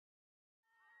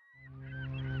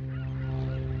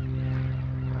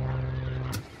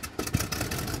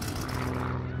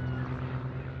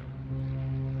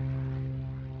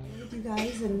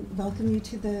guys, and welcome you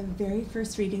to the very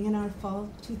first reading in our fall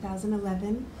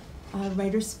 2011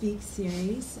 Writer Speak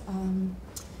series.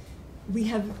 We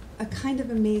have a kind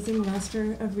of amazing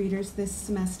roster of readers this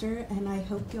semester, and I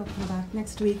hope you'll come back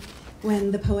next week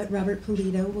when the poet Robert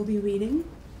Pulido will be reading.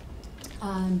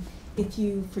 If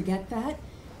you forget that,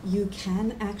 you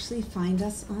can actually find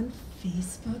us on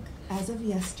Facebook as of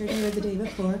yesterday or the day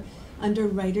before under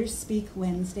Writers Speak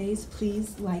Wednesdays.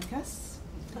 Please like us.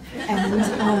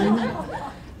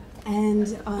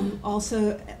 And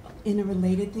also, in a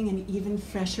related thing and even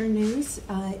fresher news,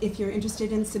 if you're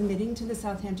interested in submitting to the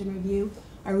Southampton Review,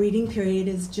 our reading period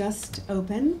is just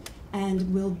open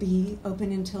and will be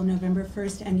open until November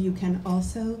 1st, and you can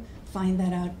also find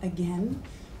that out again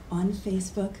on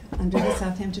Facebook under the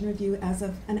Southampton Review as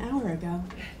of an hour ago.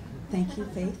 Thank you,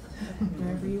 Faith,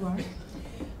 wherever you are.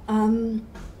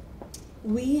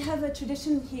 We have a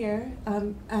tradition here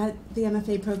at the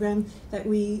MFA program that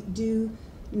we do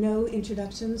no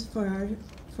introductions for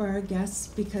our guests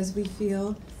because we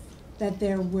feel that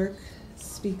their work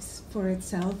speaks for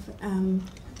itself.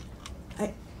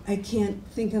 I can't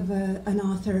think of an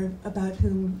author about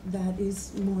whom that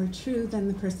is more true than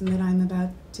the person that I'm about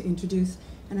to introduce,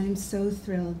 and I'm so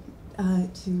thrilled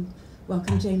to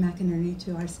welcome Jay McInerney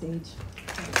to our stage.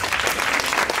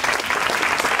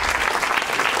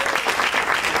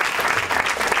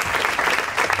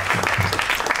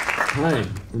 Hi,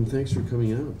 and thanks for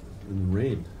coming out in the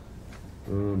rain.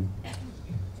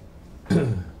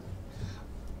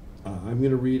 I'm going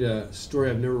to read a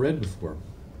story I've never read before.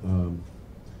 I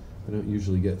don't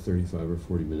usually get 35 or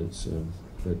 40 minutes,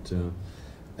 but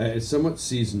it's somewhat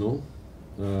seasonal.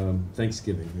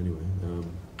 Thanksgiving, anyway.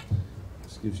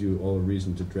 This gives you all a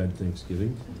reason to dread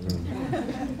Thanksgiving.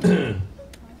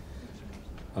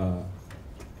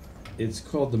 It's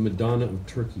called The Madonna of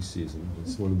Turkey Season.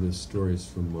 It's one of the stories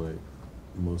from my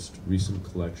most recent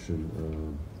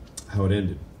collection, How It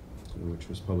Ended, which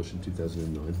was published in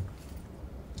 2009.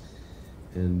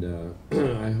 And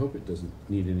I hope it doesn't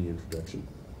need any introduction,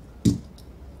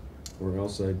 or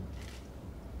else I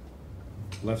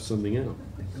left something out.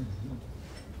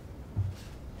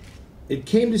 It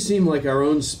came to seem like our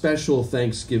own special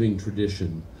Thanksgiving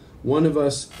tradition, one of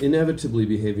us inevitably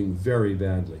behaving very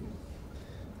badly.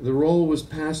 The role was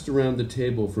passed around the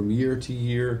table from year to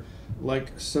year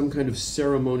like some kind of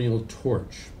ceremonial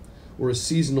torch, or a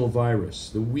seasonal virus,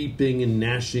 the weeping and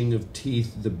gnashing of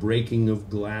teeth, the breaking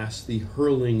of glass, the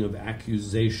hurling of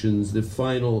accusations, the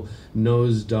final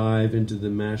nosedive into the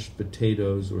mashed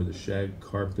potatoes or the shag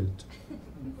carpet.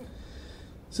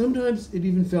 Sometimes it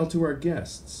even fell to our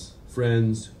guests,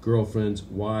 friends, girlfriends,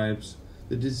 wives,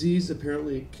 the disease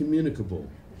apparently communicable.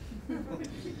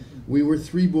 We were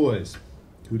 3 boys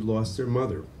who'd lost their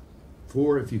mother.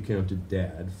 4 if you counted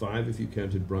Dad, 5 if you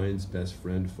counted Brian's best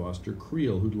friend, Foster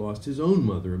Creel, who'd lost his own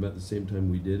mother about the same time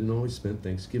we did and always spent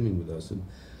Thanksgiving with us. And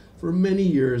for many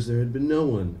years there had been no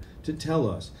one to tell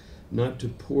us not to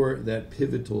pour that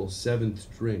pivotal 7th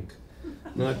drink,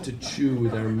 not to chew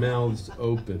with our mouths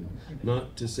open,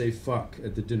 not to say fuck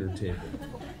at the dinner table.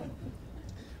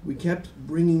 We kept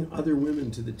bringing other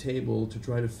women to the table to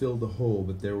try to fill the hole,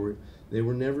 but they were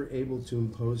never able to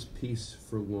impose peace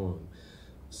for long.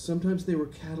 Sometimes they were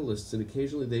catalysts, and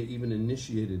occasionally they even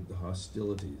initiated the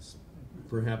hostilities,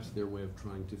 perhaps their way of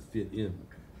trying to fit in.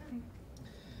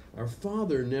 Our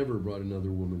father never brought another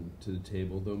woman to the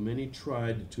table, though many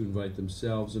tried to invite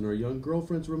themselves, and our young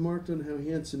girlfriends remarked on how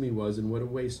handsome he was and what a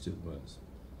waste it was.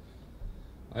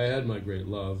 I had my great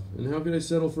love, and how could I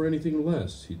settle for anything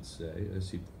less, he'd say,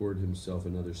 as he poured himself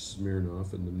another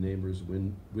Smirnoff, and the neighbor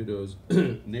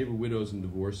widows and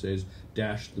divorcees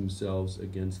dashed themselves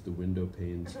against the window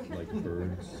panes like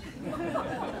birds.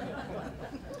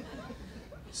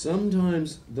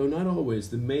 Sometimes, though not always,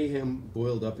 the mayhem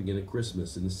boiled up again at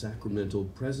Christmas in the sacramental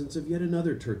presence of yet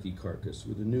another turkey carcass,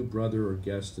 with a new brother or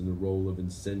guest in the role of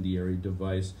incendiary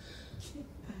device,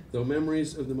 though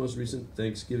memories of the most recent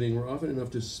Thanksgiving were often enough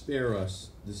to spare us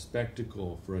the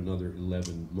spectacle for another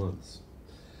 11 months.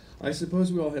 I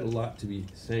suppose we all had a lot to be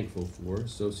thankful for,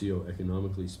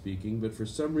 socioeconomically speaking, but for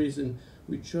some reason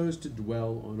we chose to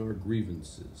dwell on our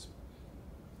grievances.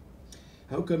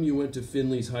 How come you went to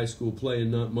Finley's high school play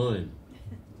and not mine?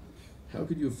 How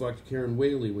could you have fucked Karen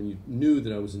Whaley when you knew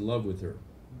that I was in love with her?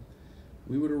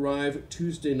 We would arrive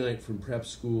Tuesday night from prep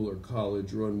school or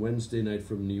college, or on Wednesday night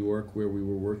from New York, where we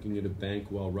were working at a bank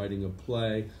while writing a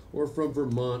play, or from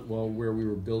Vermont, where we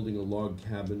were building a log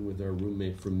cabin with our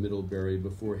roommate from Middlebury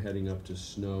before heading up to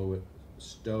Stowe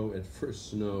at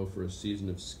first snow for a season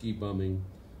of ski bumming.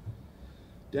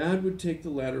 Dad would take the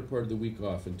latter part of the week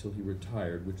off until he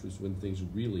retired, which was when things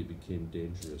really became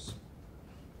dangerous.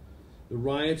 The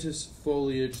riotous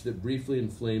foliage that briefly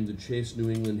inflamed the chaste New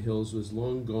England hills was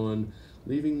long gone,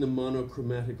 leaving the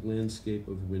monochromatic landscape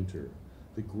of winter.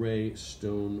 The gray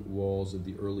stone walls of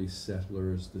the early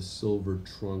settlers, the silver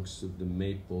trunks of the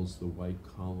maples, the white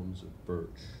columns of birch.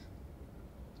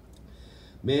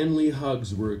 Manly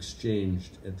hugs were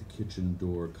exchanged at the kitchen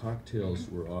door. Cocktails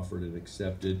were offered and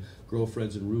accepted.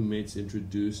 Girlfriends and roommates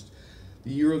introduced. The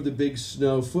year of the big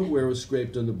snow, footwear was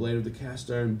scraped on the blade of the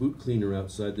cast-iron boot cleaner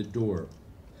outside the door.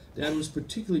 Dad was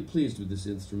particularly pleased with this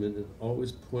instrument and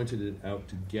always pointed it out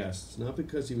to guests, not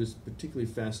because he was particularly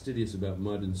fastidious about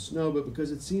mud and snow, but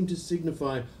because it seemed to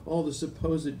signify all the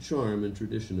supposed charm and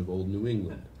tradition of old New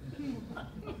England,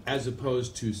 as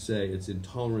opposed to, say, its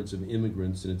intolerance of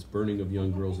immigrants and its burning of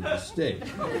young girls at the stake.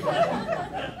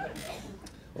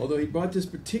 Although he bought this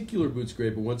particular boot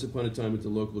scraper once upon a time at the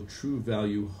local True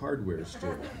Value hardware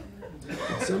store.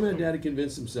 But somehow Dad had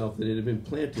convinced himself that it had been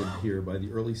planted here by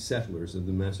the early settlers of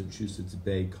the Massachusetts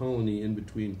Bay Colony in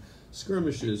between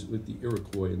skirmishes with the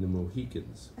Iroquois and the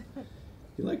Mohicans.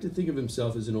 He liked to think of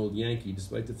himself as an old Yankee,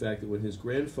 despite the fact that when his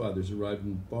grandfathers arrived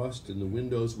in Boston, the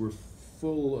windows were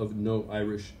full of "No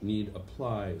Irish Need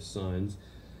Apply" signs,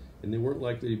 and they weren't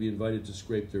likely to be invited to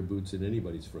scrape their boots at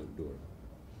anybody's front door.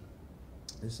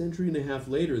 A century and a half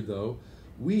later, though,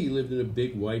 we lived in a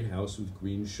big white house with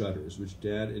green shutters, which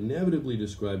Dad inevitably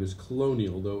described as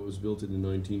colonial, though it was built in the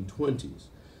 1920s,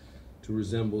 to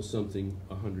resemble something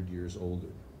 100 years older.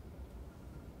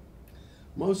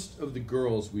 Most of the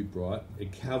girls we brought, a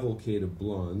cavalcade of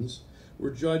blondes,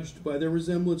 were judged by their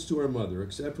resemblance to our mother,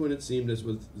 except when it seemed, as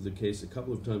was the case a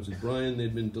couple of times with Brian,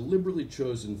 they'd been deliberately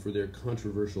chosen for their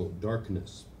controversial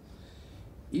darkness.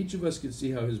 Each of us could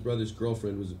see how his brother's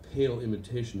girlfriend was a pale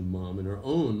imitation of Mom, and our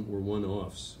own were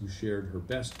one-offs who shared her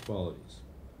best qualities.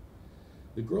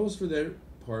 The girls, for their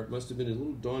part, must have been a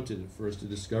little daunted at first to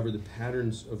discover the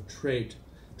patterns of traits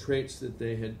that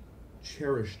they had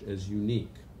cherished as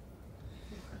unique.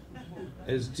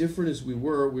 As different as we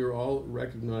were all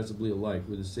recognizably alike,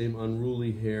 with the same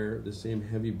unruly hair, the same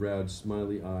heavy-browed,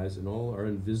 smiley eyes, and all our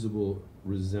invisible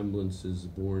resemblances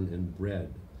born and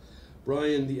bred.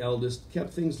 Brian, the eldest,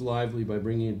 kept things lively by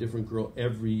bringing a different girl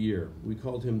every year. We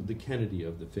called him the Kennedy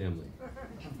of the family.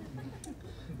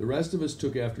 The rest of us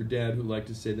took after Dad, who liked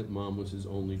to say that Mom was his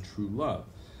only true love.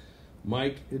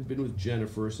 Mike had been with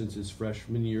Jennifer since his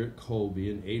freshman year at Colby,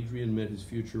 and Adrian met his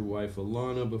future wife,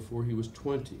 Alana, before he was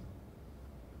 20.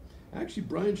 Actually,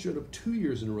 Brian showed up 2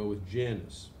 years in a row with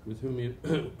Janice, with whom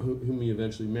he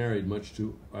eventually married, much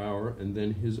to our and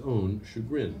then his own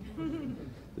chagrin.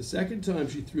 The second time,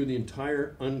 she threw the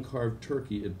entire uncarved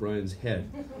turkey at Brian's head,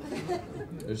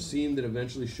 a scene that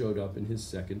eventually showed up in his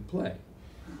second play.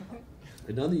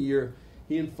 Another year,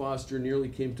 he and Foster nearly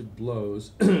came to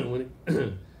blows when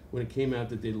it came out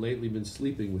that they'd lately been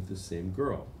sleeping with the same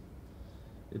girl.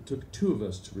 It took two of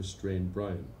us to restrain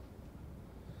Brian.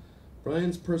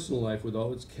 Brian's personal life, with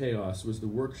all its chaos, was the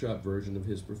workshop version of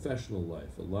his professional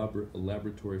life, a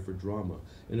laboratory for drama,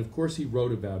 and of course he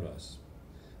wrote about us.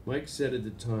 Mike said at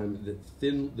the time that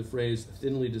the phrase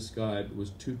 "thinly described" was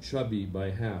too chubby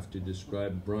by half to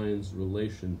describe Brian's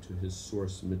relation to his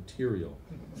source material.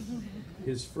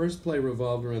 His first play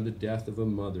revolved around the death of a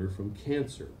mother from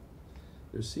cancer.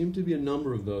 There seemed to be a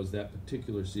number of those that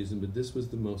particular season, but this was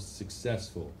the most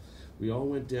successful. We all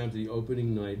went down to the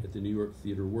opening night at the New York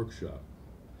Theater Workshop.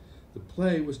 The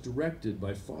play was directed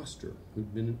by Foster,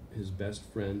 who'd been his best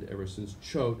friend ever since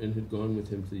Choate and had gone with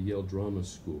him to the Yale Drama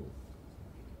School.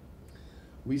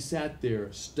 We sat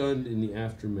there, stunned in the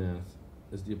aftermath,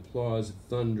 as the applause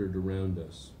thundered around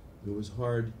us. It was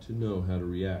hard to know how to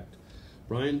react.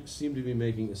 Brian seemed to be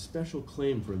making a special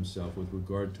claim for himself with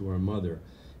regard to our mother,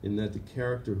 in that the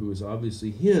character who was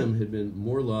obviously him had been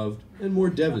more loved and more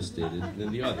devastated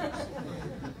than the others.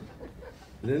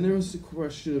 And then there was the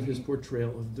question of his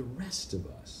portrayal of the rest of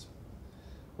us.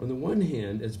 On the one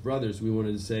hand, as brothers, we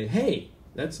wanted to say, "Hey,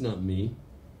 that's not me."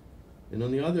 And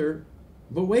on the other,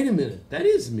 "But wait a minute, that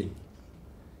is me."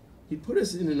 He put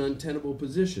us in an untenable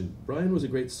position. Brian was a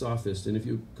great sophist, and if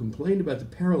you complained about the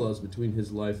parallels between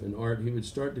his life and art, he would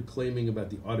start declaiming about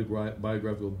the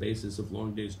autobiographical basis of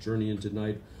Long Day's Journey into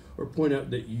Night, or point out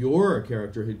that your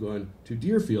character had gone to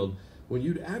Deerfield when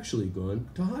you'd actually gone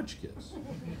to Hotchkiss.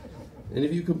 And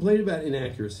if you complained about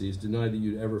inaccuracies, denied that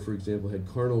you'd ever, for example, had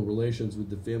carnal relations with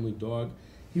the family dog,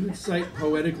 he would cite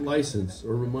poetic license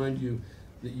or remind you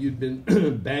that you'd been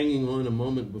banging on a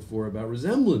moment before about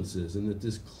resemblances, and that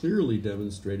this clearly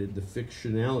demonstrated the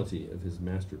fictionality of his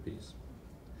masterpiece.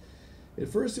 At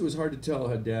first, it was hard to tell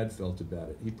how Dad felt about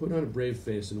it. He put on a brave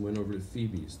face and went over to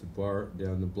Phoebe's, the bar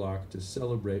down the block, to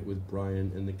celebrate with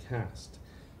Brian and the cast.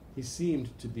 He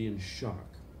seemed to be in shock.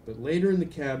 But later in the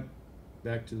cab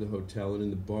back to the hotel and in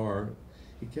the bar,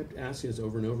 he kept asking us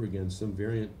over and over again some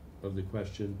variant of the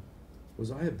question,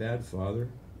 was I a bad father?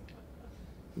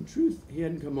 In truth, he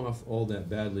hadn't come off all that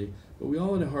badly, but we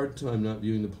all had a hard time not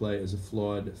viewing the play as a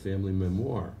flawed family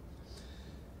memoir.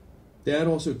 Dad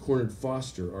also cornered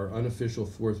Foster, our unofficial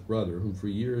fourth brother, whom for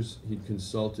years he'd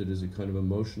consulted as a kind of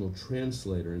emotional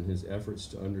translator in his efforts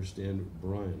to understand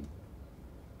Brian.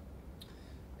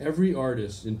 Every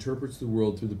artist interprets the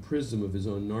world through the prism of his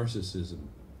own narcissism,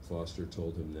 Foster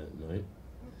told him that night.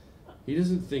 He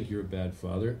doesn't think you're a bad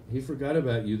father. He forgot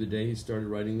about you the day he started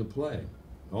writing the play.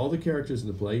 All the characters in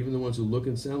the play, even the ones who look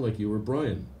and sound like you, are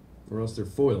Brian, or else they're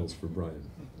foils for Brian.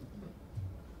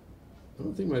 I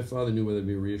don't think my father knew whether to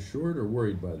be reassured or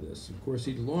worried by this. Of course,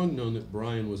 he'd long known that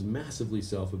Brian was massively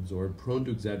self-absorbed, prone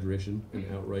to exaggeration and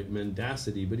outright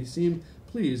mendacity, but he seemed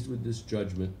pleased with this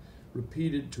judgment,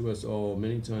 repeated to us all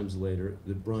many times later,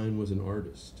 that Brian was an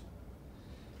artist.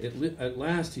 At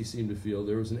last, he seemed to feel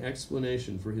there was an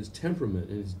explanation for his temperament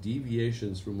and his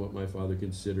deviations from what my father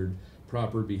considered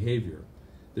proper behavior.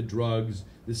 The drugs,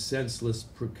 the senseless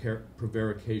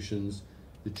prevarications,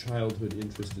 the childhood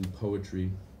interest in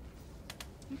poetry.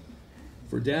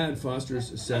 For Dad,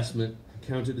 Foster's assessment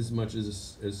counted as much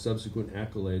as subsequent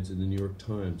accolades in the New York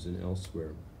Times and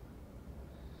elsewhere.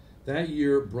 That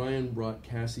year, Brian brought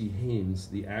Cassie Haynes,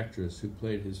 the actress who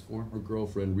played his former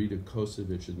girlfriend Rita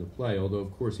Kosevich in the play, although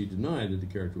of course he denied that the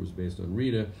character was based on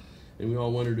Rita, and we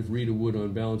all wondered if Rita would,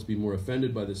 on balance, be more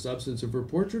offended by the substance of her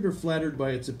portrait or flattered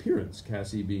by its appearance,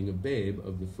 Cassie being a babe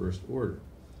of the first order.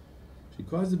 She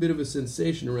caused a bit of a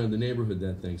sensation around the neighborhood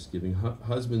that Thanksgiving,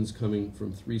 husbands coming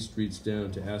from 3 streets down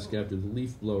to ask after the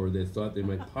leaf blower they thought they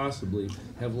might possibly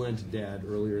have lent Dad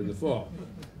earlier in the fall.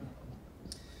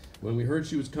 When we heard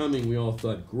she was coming, we all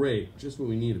thought, great, just what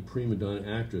we need, a prima donna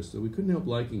actress, so we couldn't help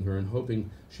liking her and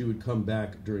hoping she would come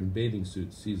back during bathing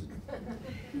suit season.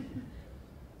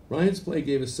 Brian's play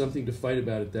gave us something to fight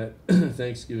about at that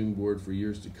Thanksgiving board for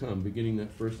years to come, beginning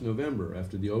that first November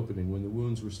after the opening when the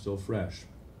wounds were still fresh.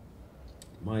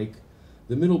 Mike,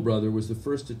 the middle brother, was the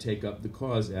first to take up the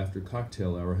cause after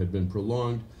cocktail hour had been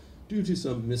prolonged due to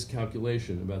some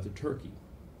miscalculation about the turkey.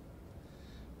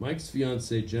 Mike's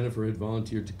fiancée, Jennifer, had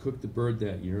volunteered to cook the bird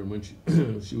that year, and when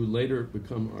she would later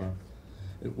become our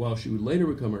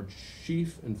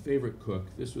chief and favorite cook,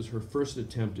 this was her first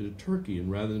attempt at a turkey,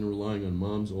 and rather than relying on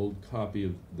Mom's old copy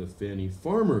of the Fanny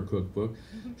Farmer cookbook,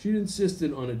 she'd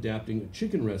insisted on adapting a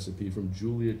chicken recipe from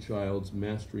Julia Child's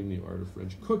Mastering the Art of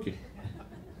French Cooking.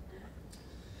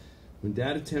 When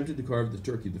Dad attempted to carve the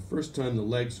turkey the first time, the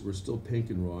legs were still pink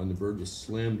and raw, and the bird was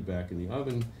slammed back in the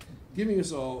oven, giving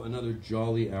us all another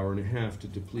jolly hour and a half to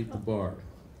deplete the bar.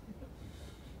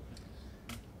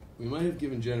 We might have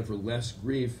given Jennifer less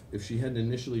grief if she hadn't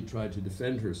initially tried to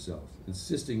defend herself,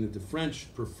 insisting that the French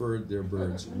preferred their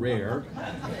birds rare,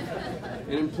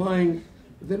 and implying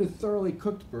that a thoroughly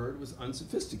cooked bird was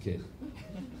unsophisticated.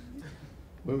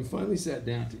 When we finally sat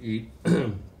down to eat,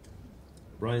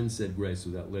 Brian said grace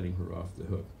without letting her off the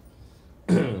hook.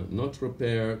 Notre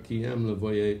Père qui aime le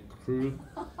voyer cru,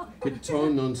 que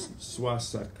ton nom soit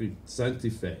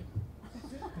sanctifié.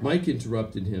 Mike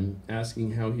interrupted him,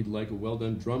 asking how he'd like a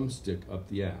well-done drumstick up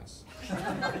the ass.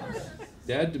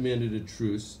 Dad demanded a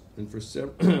truce, and for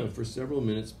several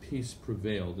minutes peace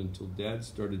prevailed until Dad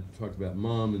started to talk about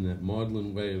Mom in that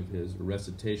maudlin way of his, a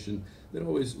recitation that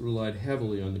always relied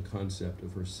heavily on the concept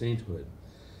of her sainthood.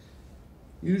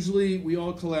 Usually, we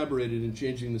all collaborated in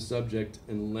changing the subject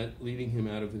and leading him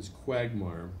out of his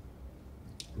quagmire.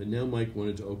 But now Mike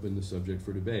wanted to open the subject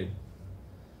for debate.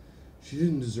 She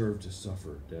didn't deserve to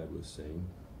suffer, Dad was saying.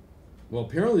 Well,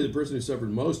 apparently the person who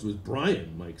suffered most was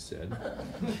Brian, Mike said.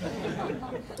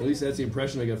 At least that's the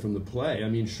impression I got from the play. I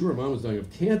mean, sure, Mom was dying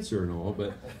of cancer and all,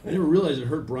 but I never realized it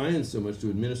hurt Brian so much to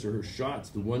administer her shots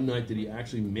the one night that he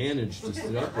actually managed to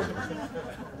sit up with her.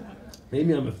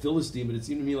 Maybe I'm a Philistine, but it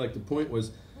seemed to me like the point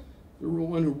was the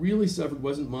one who really suffered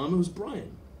wasn't Mom, it was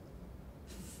Brian.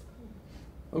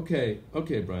 Okay,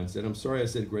 Brian said. I'm sorry I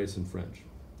said grace in French.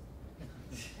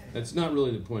 That's not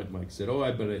really the point, Mike said. Oh,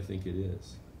 but I think it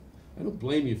is. I don't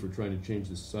blame you for trying to change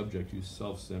the subject, you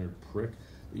self-centered prick.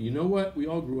 But you know what? We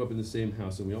all grew up in the same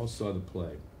house and we all saw the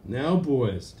play. Now,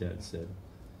 boys, Dad said.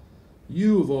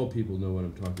 You, of all people, know what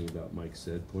I'm talking about, Mike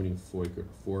said, pointing a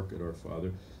fork at our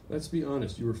father. Let's be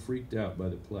honest, you were freaked out by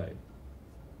the play.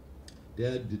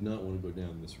 Dad did not want to go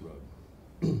down this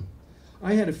road.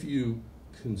 I had a few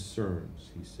concerns,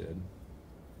 he said.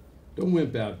 Don't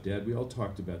wimp out, Dad. We all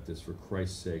talked about this, for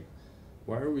Christ's sake.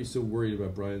 Why are we so worried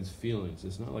about Brian's feelings?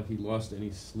 It's not like he lost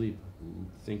any sleep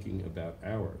thinking about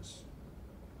ours.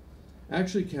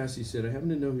 Actually, Cassie said, I happen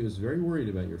to know he was very worried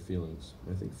about your feelings.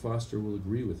 I think Foster will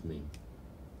agree with me.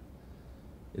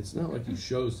 It's not like he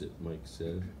shows it, Mike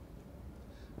said.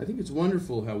 I think it's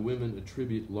wonderful how women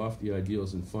attribute lofty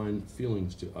ideals and fine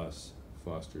feelings to us,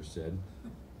 Foster said.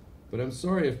 But I'm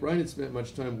sorry, if Brian had spent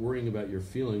much time worrying about your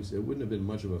feelings, it wouldn't have been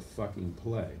much of a fucking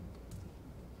play.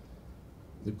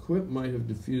 The quip might have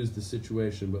diffused the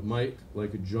situation, but Mike,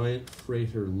 like a giant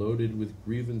freighter loaded with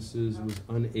grievances, was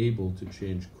unable to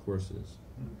change courses.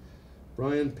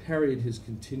 Brian parried his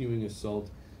continuing assault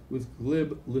with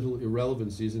glib little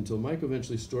irrelevancies until Mike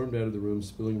eventually stormed out of the room,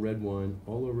 spilling red wine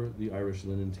all over the Irish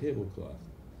linen tablecloth.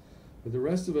 But the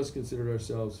rest of us considered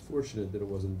ourselves fortunate that it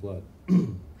wasn't blood.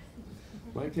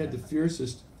 Mike had the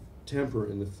fiercest temper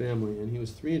in the family, and he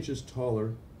was 3 inches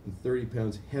taller and 30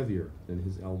 pounds heavier than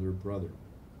his elder brother.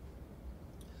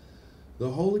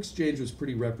 The whole exchange was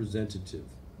pretty representative.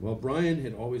 While Brian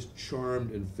had always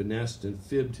charmed and finessed and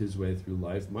fibbed his way through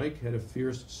life, Mike had a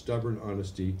fierce, stubborn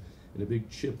honesty and a big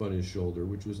chip on his shoulder,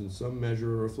 which was in some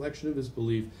measure a reflection of his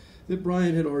belief that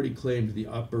Brian had already claimed the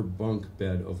upper bunk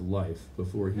bed of life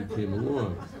before he came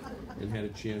along and had a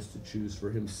chance to choose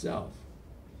for himself.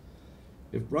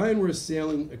 If Brian were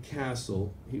assailing a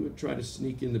castle, he would try to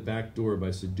sneak in the back door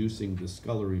by seducing the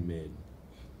scullery maid.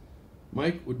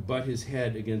 Mike would butt his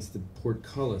head against the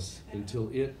portcullis until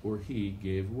it or he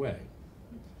gave way.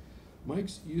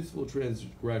 Mike's youthful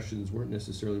transgressions weren't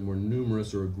necessarily more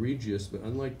numerous or egregious, but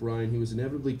unlike Brian, he was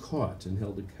inevitably caught and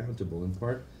held accountable, in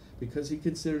part because he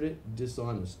considered it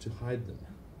dishonest to hide them.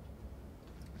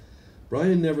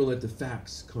 Brian never let the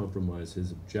facts compromise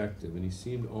his objective, and he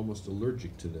seemed almost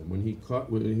allergic to them. When he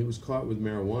was caught with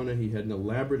marijuana, he had an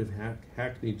elaborate,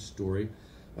 hackneyed story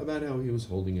about how he was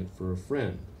holding it for a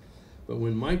friend. But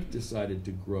when Mike decided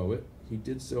to grow it, he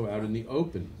did so out in the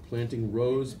open, planting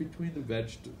rows between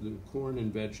the corn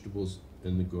and vegetables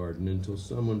in the garden until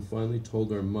someone finally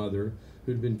told our mother,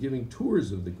 who'd been giving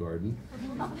tours of the garden,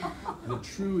 the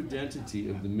true identity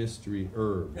of the mystery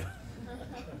herb.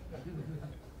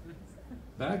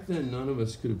 Back then, none of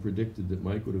us could have predicted that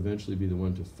Mike would eventually be the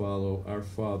one to follow our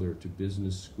father to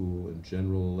business school and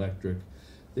General Electric,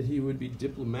 that he would be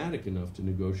diplomatic enough to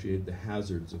negotiate the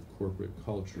hazards of corporate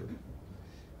culture.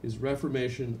 His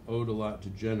reformation owed a lot to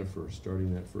Jennifer,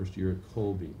 starting that first year at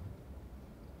Colby.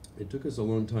 It took us a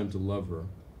long time to love her.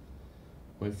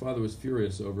 My father was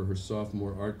furious over her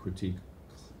sophomore art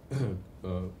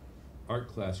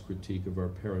class critique of our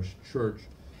parish church,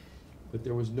 but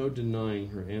there was no denying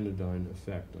her anodyne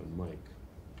effect on Mike.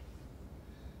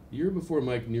 The year before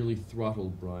Mike nearly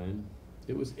throttled Brian,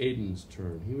 it was Aidan's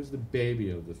turn. He was the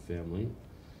baby of the family,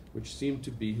 which seemed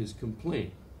to be his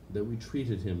complaint, that we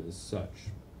treated him as such,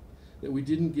 that we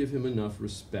didn't give him enough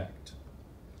respect.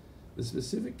 The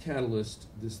specific catalyst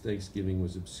this Thanksgiving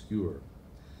was obscure,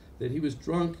 that he was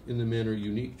drunk in the manner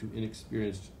unique to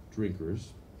inexperienced drinkers,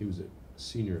 he was a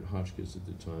senior at Hotchkiss at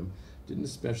the time, didn't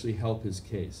especially help his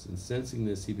case, and sensing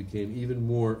this, he became even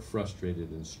more frustrated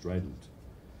and strident.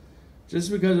 Just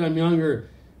because I'm younger,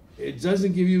 it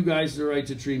doesn't give you guys the right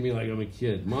to treat me like I'm a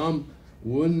kid. Mom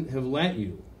wouldn't have let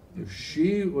you. If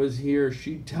she was here,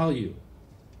 she'd tell you.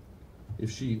 If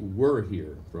she were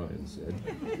here, Brian said.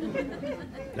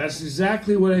 That's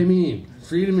exactly what I mean.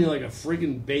 Treating me like a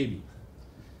friggin' baby.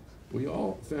 We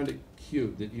all found it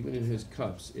cute that even in his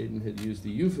cups, Aidan had used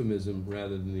the euphemism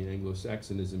rather than the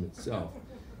Anglo-Saxonism itself.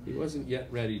 He wasn't yet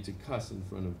ready to cuss in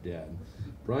front of Dad.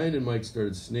 Brian and Mike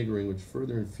started sniggering, which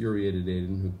further infuriated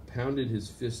Aidan, who pounded his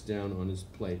fist down on his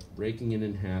plate, breaking it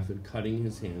in half and cutting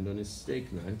his hand on his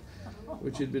steak knife,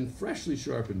 which had been freshly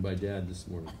sharpened by Dad this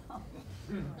morning.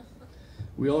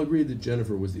 We all agreed that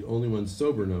Jennifer was the only one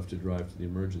sober enough to drive to the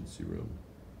emergency room.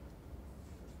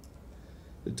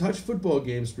 The touch football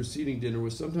games preceding dinner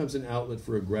was sometimes an outlet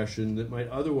for aggression that might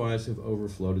otherwise have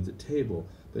overflowed at the table,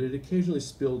 but it occasionally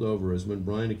spilled over, as when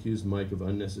Brian accused Mike of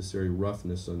unnecessary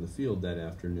roughness on the field that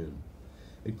afternoon.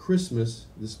 At Christmas,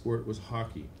 the sport was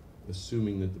hockey,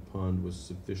 assuming that the pond was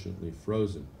sufficiently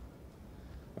frozen.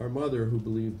 Our mother, who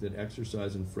believed that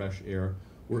exercise and fresh air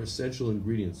were essential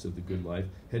ingredients of the good life,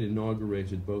 had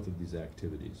inaugurated both of these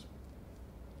activities.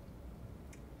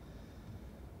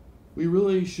 We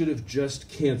really should have just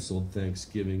canceled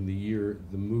Thanksgiving the year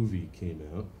the movie came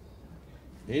out.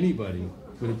 Anybody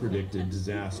could have predicted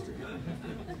disaster.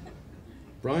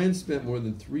 Brian spent more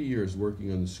than 3 years working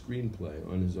on the screenplay,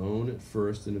 on his own at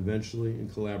first and eventually in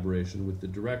collaboration with the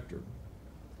director.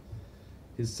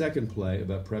 His second play,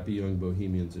 about preppy young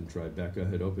bohemians in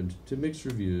Tribeca, had opened to mixed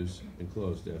reviews and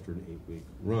closed after an 8-week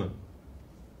run.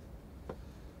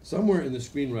 Somewhere in the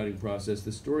screenwriting process,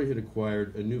 the story had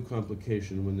acquired a new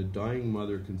complication when the dying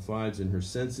mother confides in her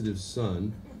sensitive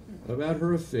son about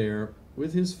her affair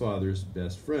with his father's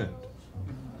best friend.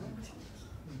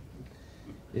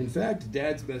 In fact,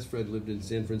 Dad's best friend lived in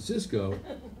San Francisco,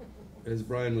 as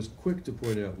Brian was quick to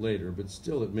point out later, but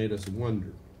still it made us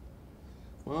wonder.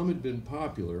 Mom had been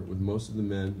popular with most of the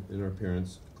men in our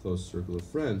parents' close circle of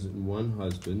friends, and one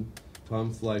husband,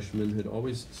 Tom Fleischman, had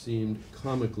always seemed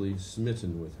comically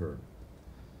smitten with her.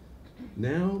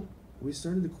 Now we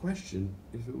started to question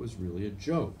if it was really a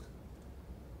joke,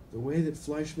 the way that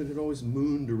Fleischman had always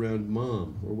mooned around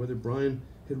Mom, or whether Brian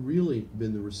had really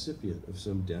been the recipient of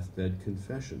some deathbed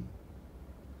confession.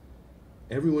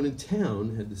 Everyone in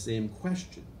town had the same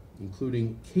question,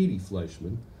 including Katie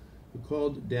Fleischman, who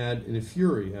called Dad in a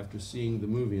fury after seeing the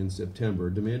movie in September,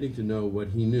 demanding to know what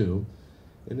he knew,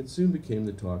 and it soon became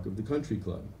the talk of the country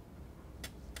club.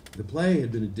 The play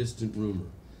had been a distant rumor,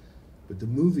 but the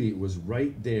movie was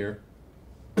right there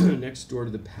next door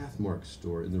to the Pathmark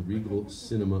store in the Regal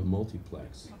Cinema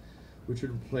Multiplex, which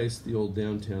had replaced the old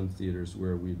downtown theaters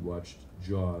where we'd watched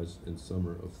Jaws and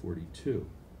Summer of '42.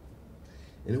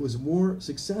 And it was more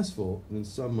successful than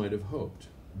some might have hoped,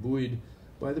 buoyed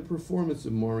by the performance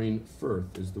of Maureen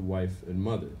Firth as the wife and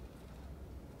mother.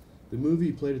 The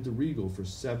movie played at the Regal for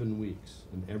 7 weeks,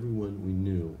 and everyone we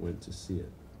knew went to see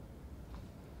it.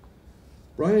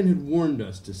 Brian had warned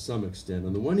us to some extent.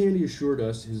 On the one hand, he assured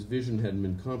us his vision hadn't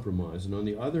been compromised, and on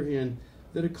the other hand,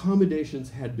 that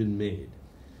accommodations had been made.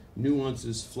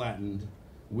 Nuances flattened,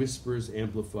 whispers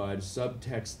amplified,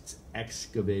 subtexts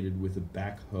excavated with a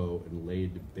backhoe and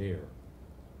laid bare.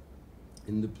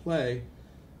 In the play,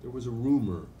 there was a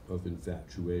rumor of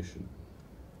infatuation.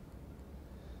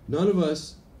 None of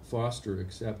us, Foster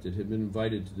excepted, had been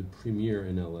invited to the premiere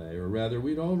in LA, or rather,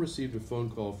 we'd all received a phone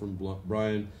call from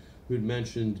Brian, who had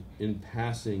mentioned in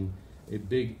passing a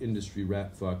big industry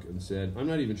rat fuck and said, "I'm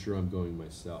not even sure I'm going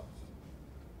myself."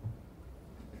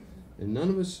 And none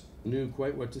of us knew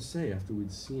quite what to say after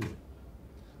we'd seen it.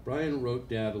 Brian wrote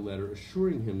Dad a letter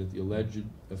assuring him that the alleged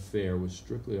affair was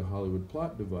strictly a Hollywood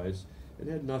plot device and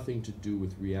had nothing to do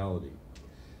with reality.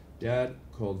 Dad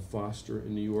called Foster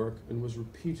in New York and was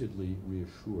repeatedly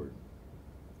reassured.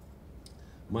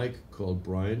 Mike called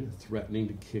Brian, threatening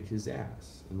to kick his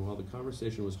ass, and while the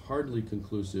conversation was hardly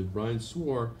conclusive, Brian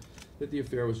swore that the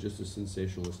affair was just a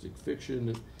sensationalistic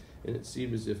fiction, and it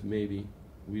seemed as if maybe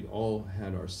we'd all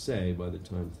had our say by the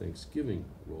time Thanksgiving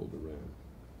rolled around.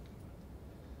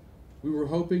 We were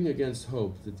hoping against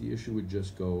hope that the issue would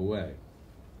just go away.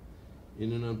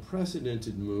 In an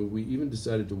unprecedented move, we even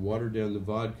decided to water down the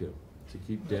vodka to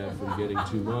keep Dad from getting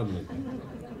too maudlin.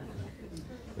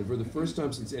 And for the first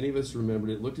time since any of us remembered,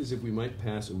 it looked as if we might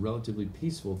pass a relatively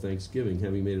peaceful Thanksgiving,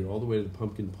 having made it all the way to the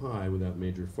pumpkin pie without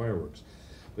major fireworks.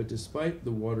 But despite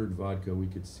the watered vodka, we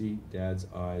could see Dad's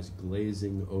eyes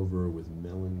glazing over with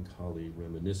melancholy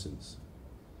reminiscence.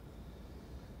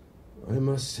 "I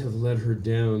must have let her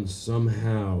down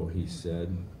somehow," he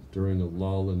said, during a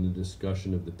lull in the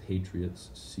discussion of the Patriots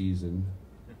season.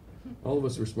 All of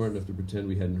us were smart enough to pretend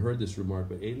we hadn't heard this remark,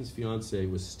 but Aiden's fiancée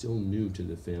was still new to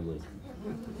the family.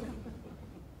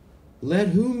 "Let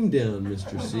whom down,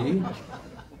 Mr. C?"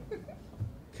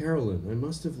 "Carolyn, I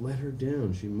must have let her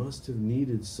down. She must have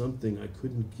needed something I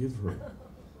couldn't give her."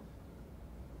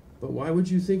 "But why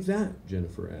would you think that?"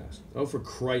 Jennifer asked. "Oh, for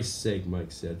Christ's sake,"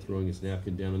 Mike said, throwing his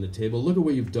napkin down on the table. "Look at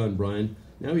what you've done, Brian.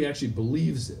 Now he actually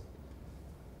believes it."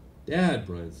 "Dad,"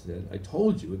 Brian said, "I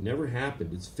told you, it never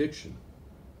happened. It's fiction."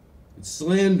 "It's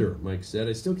slander," Mike said.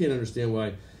 "I still can't understand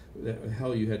why the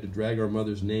hell you had to drag our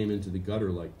mother's name into the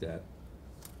gutter like that."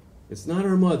 "It's not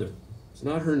our mother. It's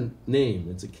not her name.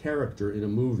 It's a character in a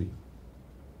movie.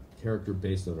 A character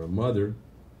based on our mother."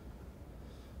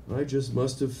 "I just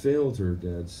must have failed her,"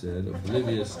 Dad said,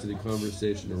 oblivious to the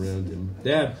conversation around him.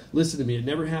 "Dad, listen to me. It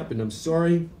never happened. I'm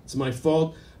sorry. It's my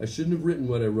fault. I shouldn't have written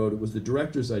what I wrote. It was the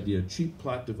director's idea, a cheap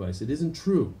plot device. It isn't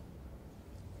true."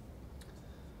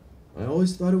 "I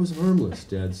always thought it was harmless,"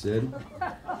 Dad said.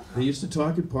 "They used to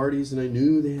talk at parties, and I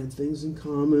knew they had things in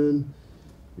common.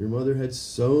 Your mother had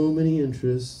so many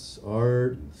interests,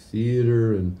 art,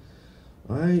 theater, and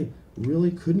I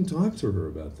really couldn't talk to her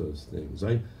about those things.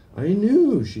 I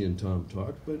knew she and Tom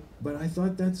talked, but I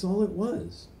thought that's all it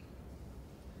was."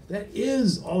 "That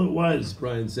is all it was,"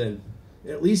 Brian said.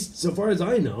 "At least so far as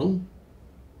I know."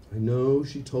 "I know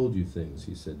she told you things,"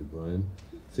 he said to Brian.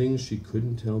 "Things she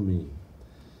couldn't tell me."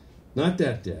 "Not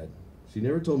that, Dad. She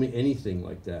never told me anything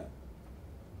like that."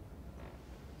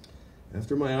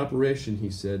 "After my operation," he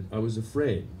said, I was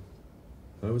afraid.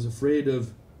 I was afraid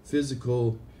of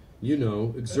physical,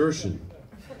 exertion."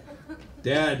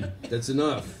 "Dad, that's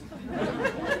enough."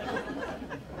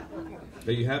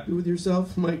 "Are you happy with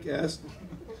yourself?" Mike asked.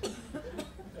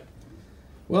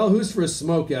 Well, who's for a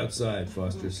smoke outside?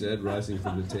 Foster said, rising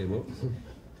from the table.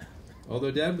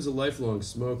 Although Dad was a lifelong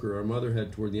smoker, our mother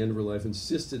had, toward the end of her life,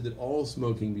 insisted that all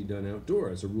smoking be done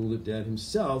outdoors, a rule that Dad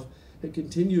himself had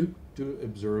continued to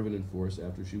observe and enforce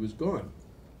after she was gone.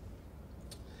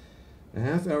 A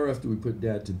half hour after we put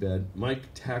Dad to bed,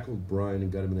 Mike tackled Brian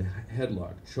and got him in a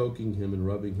headlock, choking him and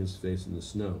rubbing his face in the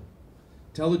snow.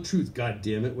 Tell the truth,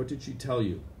 goddammit. What did she tell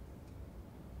you?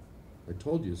 I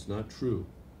told you it's not true.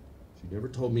 She never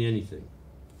told me anything.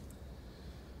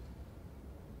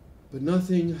 But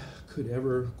nothing could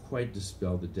ever quite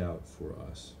dispel the doubt for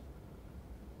us.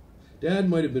 Dad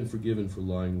might have been forgiven for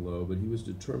lying low, but he was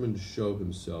determined to show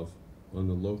himself on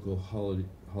the local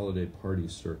holiday party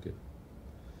circuit.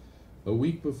 A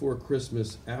week before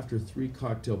Christmas, after 3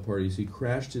 cocktail parties, he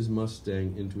crashed his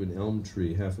Mustang into an elm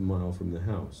tree half a mile from the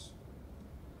house.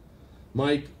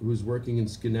 Mike, who was working in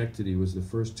Schenectady, was the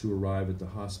first to arrive at the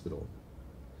hospital.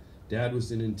 Dad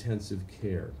was in intensive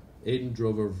care. Aidan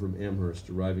drove over from Amherst,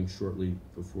 arriving shortly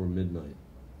before midnight.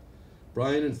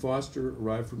 Brian and Foster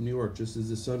arrived from New York just as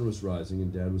the sun was rising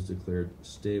and Dad was declared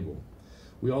stable.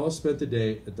 We all spent the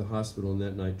day at the hospital, and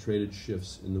that night traded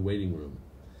shifts in the waiting room.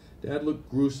 Dad looked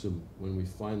gruesome when we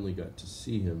finally got to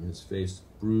see him, his face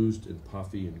bruised and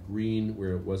puffy and green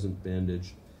where it wasn't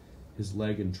bandaged, his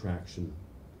leg in traction.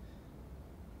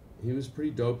 He was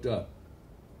pretty doped up.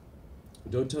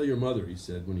 Don't tell your mother, he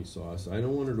said when he saw us. I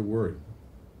don't want her to worry.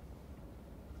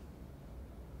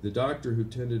 The doctor who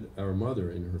tended our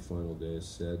mother in her final days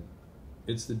said,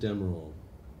 it's the Merrell.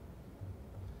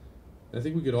 I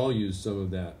think we could all use some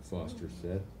of that, Foster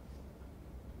said.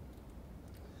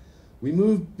 We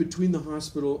moved between the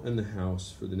hospital and the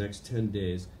house for the next 10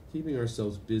 days, keeping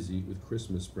ourselves busy with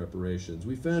Christmas preparations.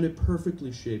 We found a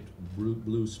perfectly shaped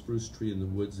blue spruce tree in the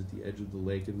woods at the edge of the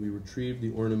lake, and we retrieved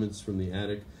the ornaments from the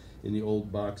attic in the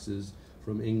old boxes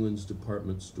from England's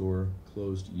department store,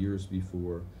 closed years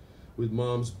before, with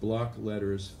Mom's block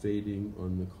letters fading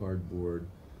on the cardboard.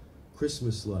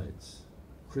 Christmas lights,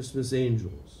 Christmas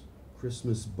angels,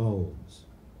 Christmas bulbs.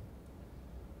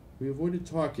 We avoided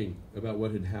talking about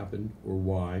what had happened or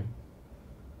why,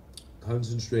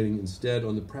 concentrating instead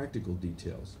on the practical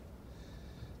details.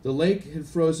 The lake had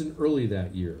frozen early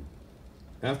that year.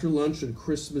 After lunch on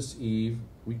Christmas Eve,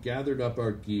 we gathered up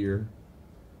our gear,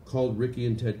 called Ricky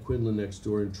and Ted Quinlan next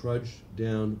door, and trudged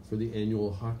down for the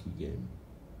annual hockey game.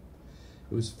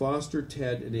 It was Foster,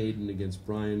 Ted, and Aidan against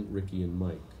Brian, Ricky, and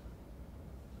Mike.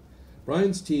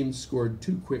 Brian's team scored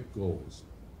 2 quick goals.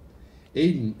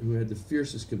 Aidan, who had the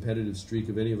fiercest competitive streak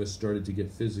of any of us, started to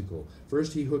get physical.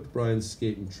 First he hooked Brian's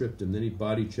skate and tripped him, then he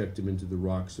body-checked him into the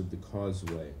rocks of the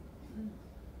causeway.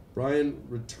 Brian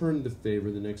returned the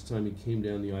favor the next time he came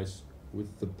down the ice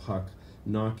with the puck,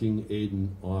 knocking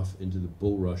Aidan off into the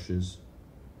bulrushes.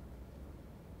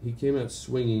 He came out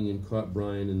swinging and caught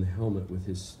Brian in the helmet with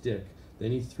his stick.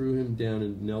 Then he threw him down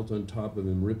and knelt on top of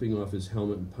him, ripping off his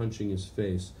helmet and punching his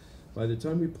face. By the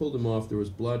time we pulled him off, there was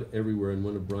blood everywhere, and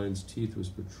one of Brian's teeth was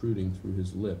protruding through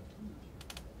his lip.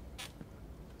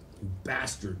 "You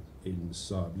bastard," Aidan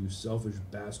sobbed. "You selfish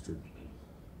bastard."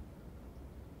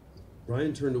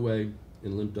 Brian turned away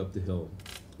and limped up the hill,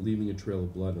 leaving a trail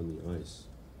of blood on the ice.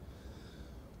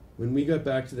 When we got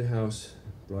back to the house,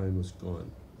 Brian was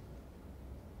gone.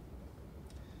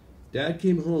 Dad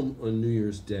came home on New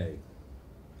Year's Day.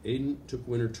 Aidan took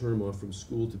winter term off from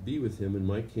school to be with him, and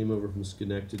Mike came over from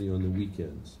Schenectady on the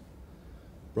weekends.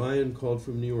 Brian called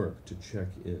from New York to check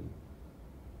in.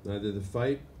 Neither the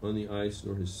fight on the ice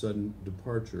nor his sudden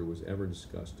departure was ever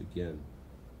discussed again.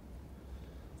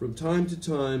 From time to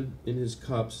time, in his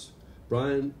cups,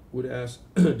 Dad would ask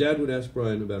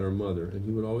Brian about our mother, and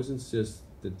he would always insist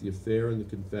that the affair and the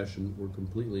confession were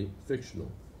completely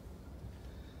fictional.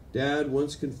 Dad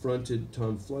once confronted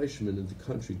Tom Fleischman at the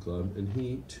country club, and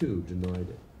he, too, denied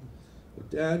it. But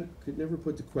Dad could never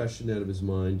put the question out of his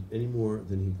mind any more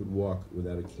than he could walk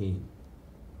without a cane.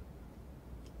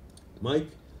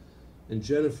 Mike and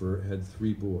Jennifer had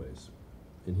 3 boys,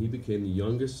 and he became the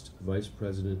youngest vice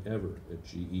president ever at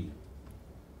GE.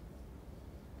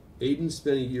 Aidan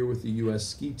spent a year with the U.S.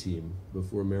 ski team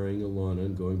before marrying Alana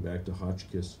and going back to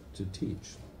Hotchkiss to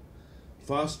teach.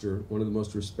 Foster, one of the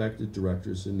most respected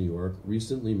directors in New York,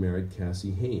 recently married Cassie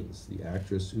Haynes, the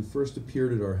actress who first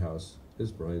appeared at our house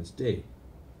as Brian's date.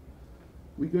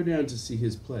 We go down to see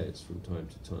his plays from time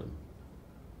to time.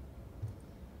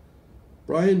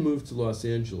 Brian moved to Los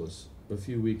Angeles a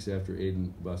few weeks after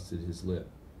Aidan busted his lip.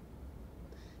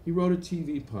 He wrote a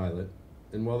TV pilot,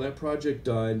 and while that project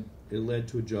died, it led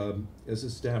to a job as a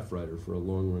staff writer for a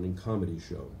long-running comedy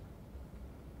show.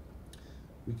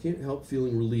 We can't help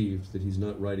feeling relieved that he's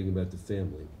not writing about the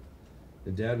family.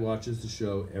 and Dad watches the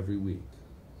show every week.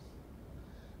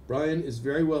 Brian is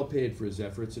very well paid for his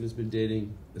efforts and has been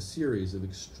dating a series of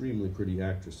extremely pretty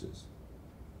actresses.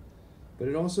 But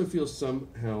it also feels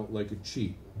somehow like a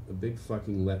cheat, a big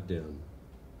fucking letdown.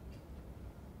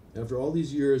 After all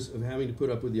these years of having to put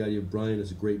up with the idea of Brian as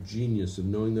a great genius, of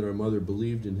knowing that our mother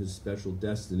believed in his special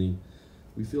destiny,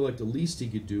 we feel like the least he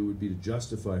could do would be to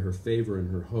justify her favor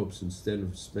and her hopes instead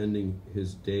of spending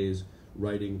his days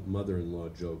writing mother-in-law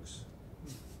jokes.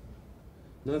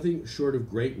 Nothing short of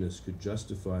greatness could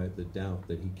justify the doubt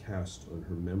that he cast on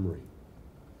her memory.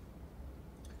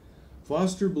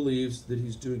 Foster believes that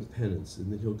he's doing penance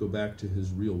and that he'll go back to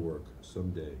his real work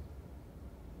someday.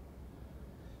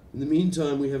 In the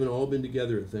meantime, we haven't all been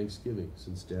together at Thanksgiving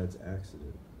since Dad's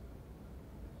accident.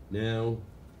 Now,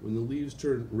 when the leaves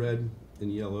turn red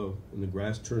and yellow and the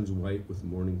grass turns white with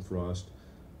morning frost,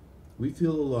 we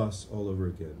feel the loss all over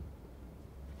again.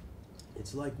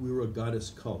 It's like we were a goddess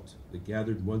cult that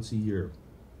gathered once a year,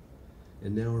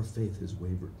 and now our faith has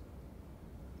wavered.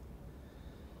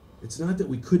 It's not that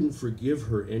we couldn't forgive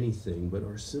her anything, but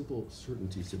our simple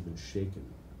certainties have been shaken.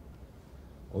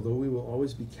 Although we will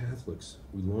always be Catholics,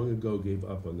 we long ago gave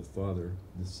up on the Father,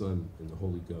 the Son, and the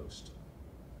Holy Ghost.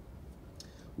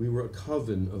 We were a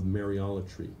coven of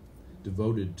Mariolatry,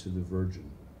 devoted to the Virgin.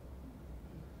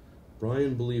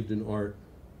 Brian believed in art,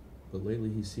 but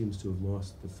lately he seems to have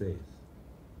lost the faith.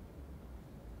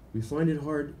 We find it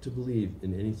hard to believe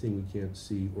in anything we can't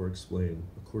see or explain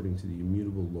according to the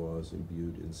immutable laws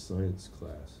imbued in science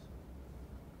class.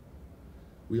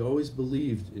 We always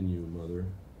believed in you, Mother,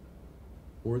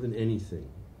 more than anything,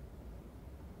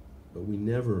 but we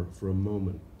never for a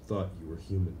moment thought you were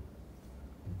human.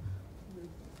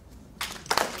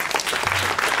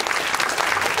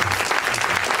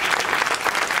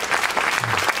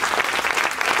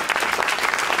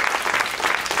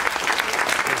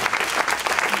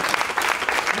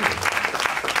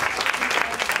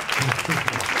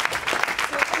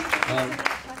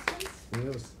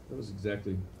 That was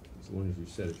exactly as long as you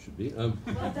said it should be. Now,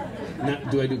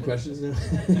 do I do questions now?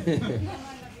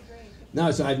 No,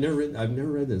 so I've never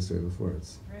read this story before.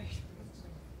 It's right.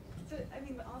 So I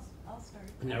mean, I'll start.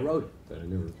 I mean, I wrote it, but I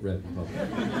never read it in public.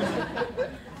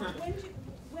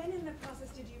 When in the process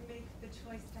did you make the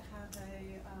choice to have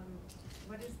a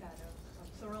what is that, a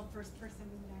plural first-person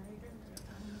narrator?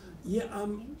 Yeah,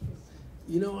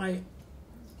 you know,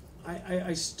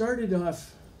 I started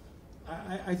off.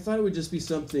 I thought it would just be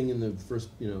something in the first,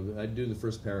 I'd do the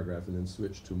first paragraph and then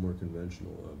switch to a more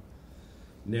conventional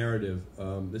narrative.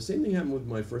 The same thing happened with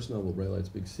my first novel, Bright Lights,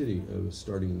 Big City. I was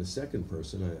starting in the second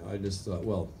person. I just thought,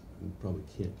 well, we probably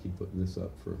can't keep putting this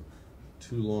up for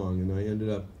too long, and I ended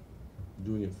up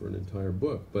doing it for an entire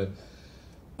book. But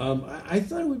I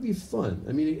thought it would be fun.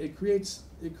 I mean, it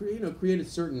created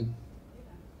certain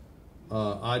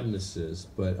oddnesses,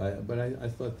 but I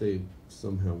thought they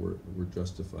somehow were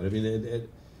justified. I mean,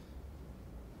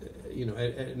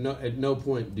 at no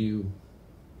point do you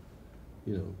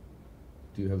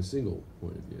have a single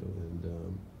point of view,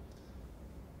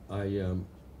 and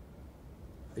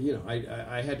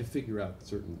I had to figure out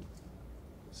certain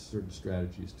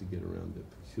strategies to get around the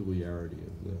peculiarity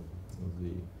of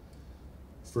the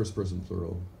first person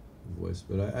plural voice,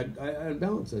 but I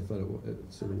balance. I thought it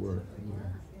sort of worked.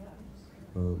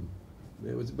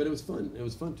 It was fun. It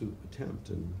was fun to attempt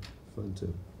and fun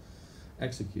to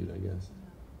execute, I guess.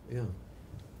 Yeah.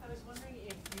 I was wondering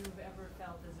if you've ever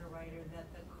felt as a writer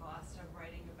that the cost of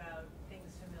writing about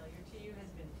things familiar to you has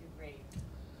been too great.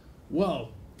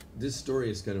 Well, this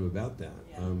story is kind of about that.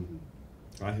 Yeah.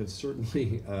 I have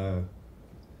certainly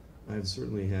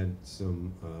had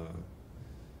some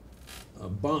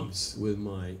bumps with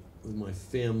my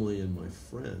family and my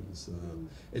friends.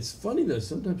 It's funny though.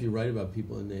 Sometimes you write about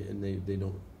people and they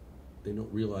don't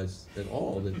realize at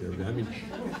all that they're. I mean,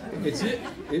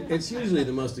 it's usually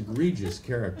the most egregious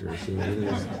characters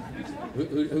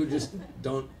who just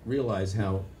don't realize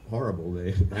how horrible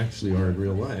they actually are in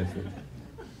real life.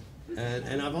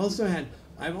 And I've also had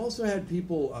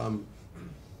people.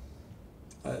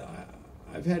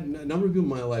 I've had a number of people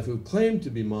in my life who claimed to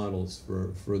be models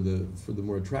for the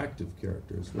more attractive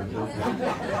characters,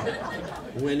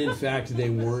 when in fact they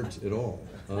weren't at all.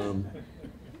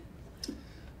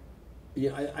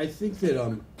 I think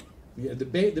that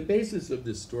the basis of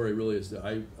this story really is that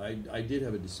I did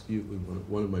have a dispute with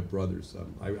one of my brothers.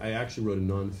 I actually wrote a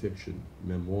nonfiction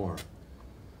memoir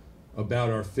about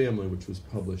our family, which was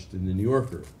published in the New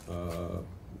Yorker,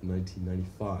 in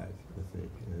 1995, I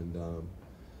think,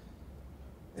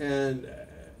 and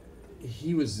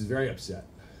he was very upset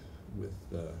with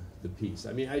the piece.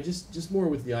 I mean, I just more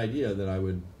with the idea that I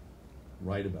would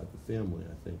write about the family,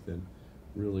 I think, than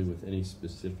really with any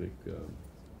specific.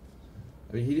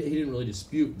 I mean, he didn't really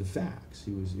dispute the facts.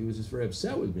 He was just very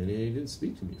upset with me, and he didn't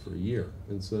speak to me for a year.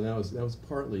 And so that was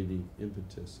partly the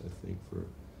impetus, I think,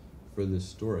 for this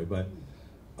story. But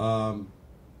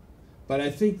I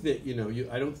think that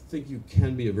I don't think you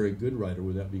can be a very good writer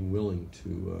without being willing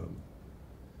to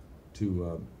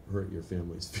hurt your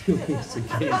family's feelings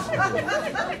occasionally.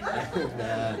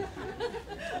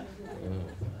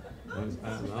 I'm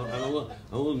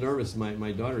a little nervous.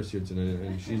 My daughter's here tonight,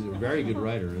 and she's a very good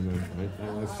writer, and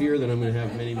I fear that I'm going to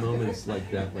have many moments like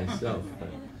that myself. But,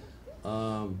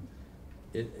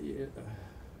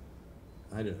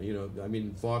 I don't know. I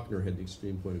mean, Faulkner had the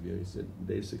extreme point of view. He said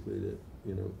basically that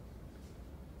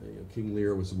King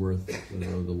Lear was worth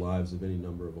the lives of any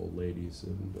number of old ladies,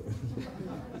 and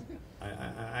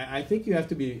I think you have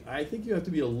to be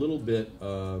a little bit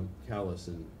callous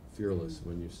and fearless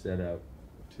when you set out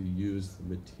to use the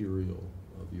material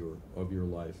of your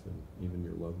life and even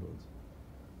your loved ones.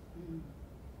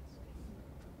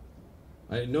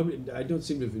 I don't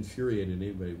seem to have infuriated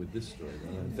anybody with this story.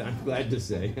 I'm glad to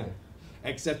say,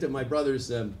 except that my brother's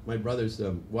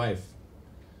wife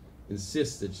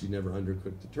insists that she never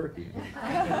undercooked a turkey.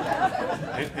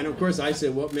 and of course I say,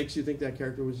 what makes you think that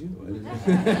character was you?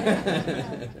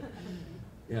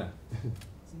 Yeah.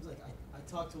 Seems like I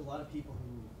talk to a lot of people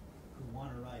who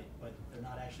want to write, but they're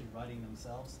not actually writing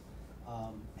themselves.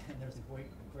 And there's a great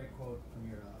quote from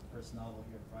your first novel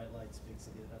here, Bright Lights, Big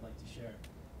City, that I'd like to share.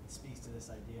 It speaks to this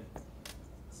idea. It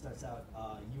starts out,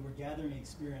 you were gathering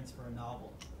experience for a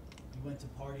novel. You went to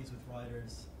parties with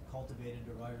writers, cultivated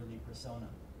a writerly persona.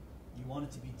 You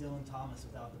wanted to be Dylan Thomas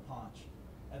without the paunch,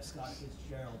 F. Scott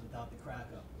Fitzgerald without the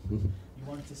crack-up. You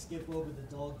wanted to skip over the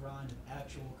dull grind of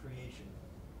actual creation.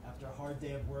 After a hard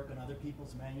day of work on other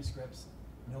people's manuscripts,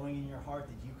 knowing in your heart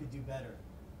that you could do better,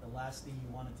 the last thing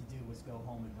you wanted to do was go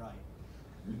home and write.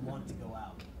 You wanted to go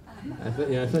out. I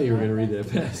thought you were going to read that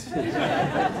passage.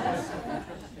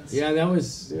 Yeah, that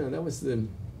was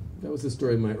the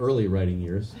story of my early writing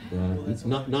years. It's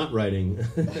not writing.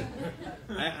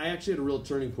 I actually had a real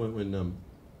turning point when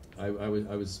I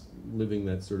was living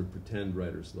that sort of pretend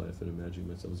writer's life and imagining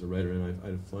myself as a writer, and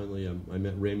I finally I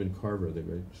met Raymond Carver, the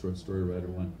great short story writer,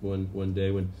 one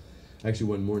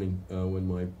morning when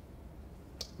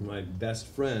my best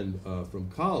friend from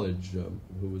college,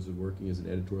 who was working as an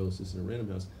editorial assistant at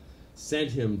Random House,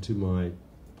 sent him to my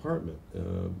apartment,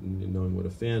 knowing what a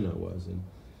fan I was, and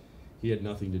he had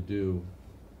nothing to do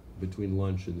between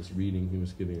lunch and this reading he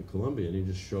was giving at Columbia, and he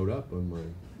just showed up on my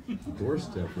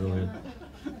doorstep, really.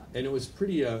 And it was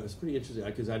pretty interesting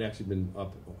because I'd actually been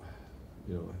up,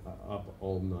 up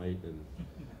all night, and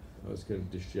I was kind of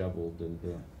disheveled,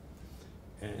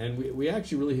 and we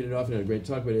actually really hit it off and had a great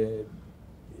talk. But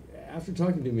after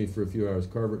talking to me for a few hours,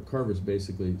 Carver's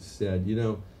basically said,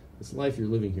 this life you're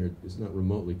living here is not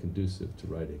remotely conducive to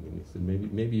writing, and he said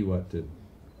maybe you ought to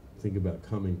think about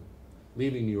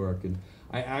leaving New York. And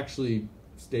I actually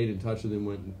stayed in touch with him,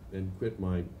 went and quit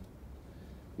my.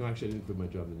 No, actually, I didn't quit my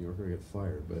job in New York. I got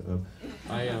fired. But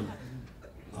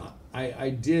I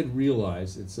did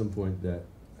realize at some point that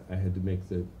I had to make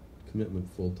the commitment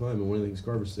full time. And one of the things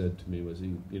Carver said to me was,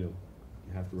 you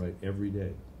have to write every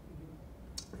day,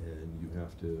 and you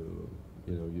have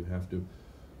to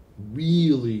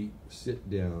really sit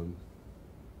down,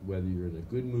 whether you're in a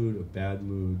good mood, a bad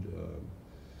mood.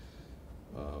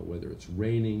 Whether it's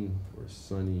raining or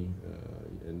sunny,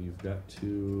 and you've got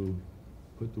to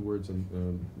put the words on,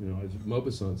 as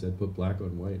Maupassant said, put black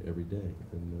on white every day,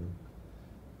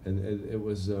 and it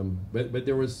was, but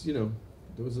there was,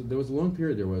 there was a long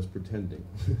period there where I was pretending.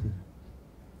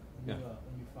 When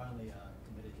you finally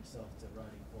committed yourself to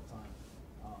writing full time,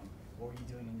 what were you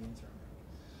doing in the interim?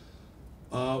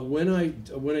 When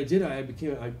I did, I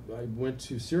went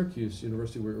to Syracuse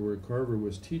University where Carver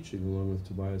was teaching along with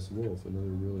Tobias Wolff, another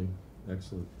really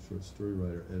excellent short story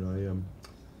writer, and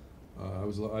I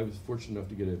was fortunate enough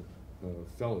to get a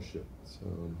fellowship. So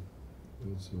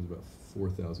it was about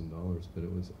 $4,000, but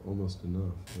it was almost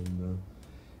enough,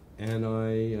 and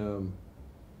I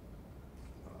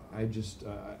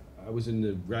was in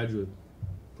the graduate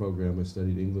program. I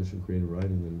studied English and creative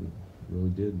writing, and really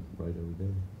did write every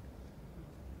day.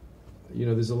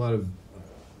 There's a lot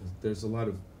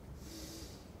of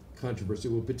controversy.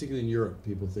 Well, particularly in Europe,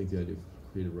 people think the idea of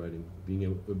creative writing,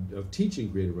 of teaching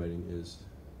creative writing,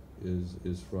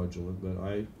 is fraudulent. But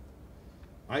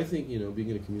I think being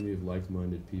in a community of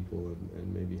like-minded people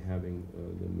and maybe having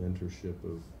the mentorship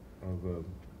of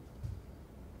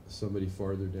somebody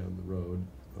farther down the road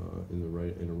in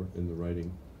the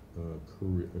writing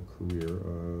career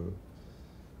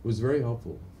was very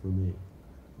helpful for me.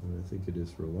 And I think it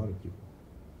is for a lot of people.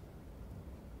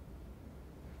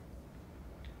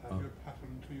 Have you a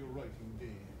pattern to your writing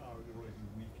day? Are you writing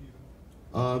week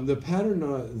even? The pattern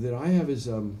that I have is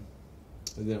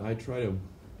that I try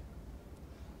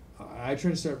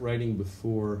to start writing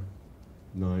before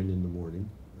 9 in the morning,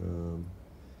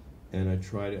 and I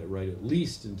try to write at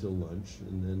least until lunch,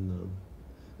 and then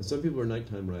some people are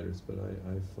nighttime writers, but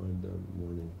I find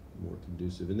morning more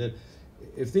conducive. And then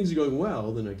if things are going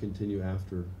well, then I continue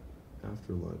after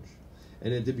lunch.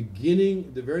 And at the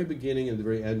beginning, the very beginning and the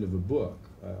very end of a book,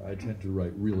 I tend to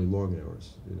write really long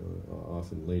hours,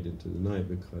 often late into the night,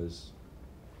 because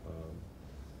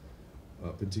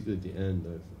particularly at the end,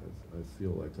 I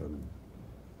feel like I've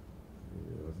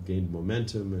gained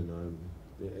momentum, and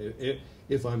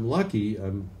if I'm lucky,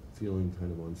 I'm feeling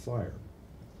kind of on fire.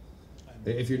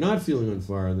 If you're not feeling on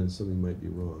fire, then something might be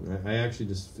wrong. I actually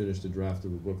just finished a draft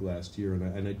of a book last year,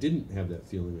 and I didn't have that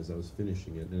feeling as I was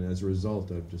finishing it, and as a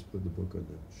result, I've just put the book on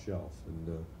the shelf,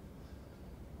 and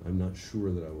I'm not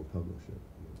sure that I will publish it.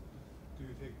 Do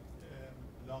you take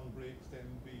long breaks then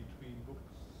between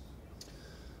books?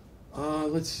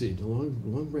 Let's see, the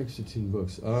long breaks between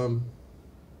books.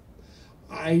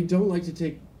 I don't like to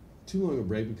take too long a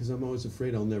break because I'm always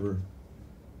afraid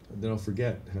that I'll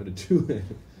forget how to do it.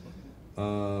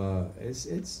 I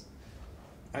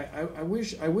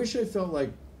wish I felt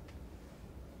like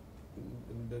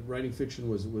that writing fiction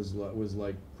was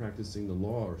like practicing the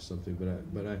law or something,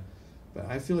 but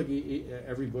I feel like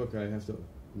every book I have to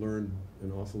learn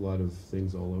an awful lot of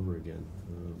things all over again.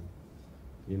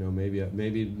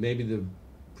 Maybe the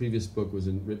previous book was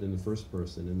written in the first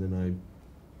person, and then I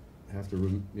have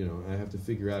to I have to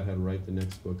figure out how to write the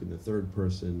next book in the third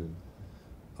person,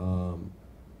 and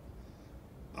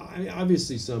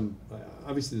obviously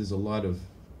there's a lot of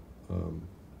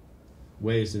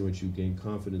ways in which you gain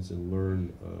confidence and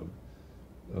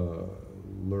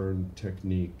learn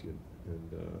technique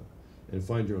and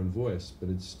find your own voice, but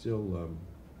it's still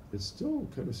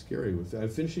kind of scary. With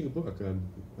finishing a book,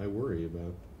 I worry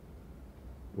about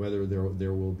whether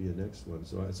there will be a next one.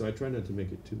 So I try not to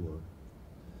make it too long.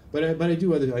 But I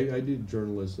do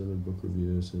journalism and book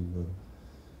reviews, and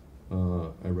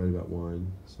I write about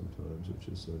wine sometimes, which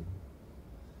is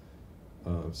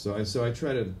so I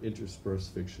try to intersperse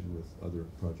fiction with other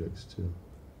projects too.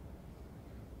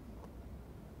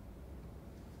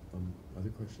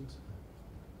 Other questions?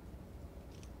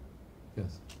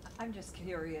 Yes. I'm just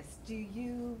curious, do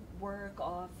you work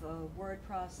off a word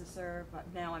processor, but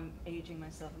now I'm aging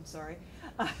myself, I'm sorry,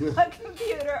 a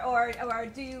computer, or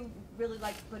do you really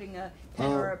like putting a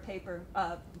pen or a paper,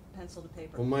 pencil to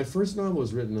paper? Well, my first novel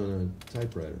was written on a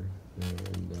typewriter,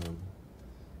 and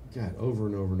God, over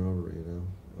and over and over,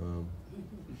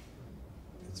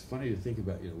 it's funny to think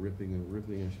about,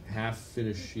 ripping a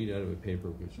half-finished sheet out of a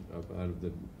paper, out of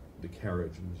the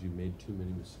carriage, because you made too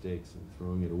many mistakes, and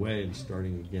throwing it away and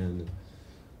starting again. And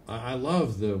I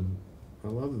love the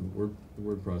word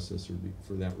processor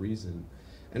for that reason,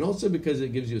 and also because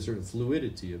it gives you a sort of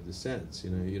fluidity of the sentence.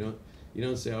 You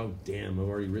don't say, oh damn, I've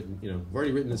already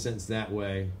written the sentence that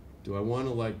way. Do I want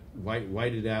to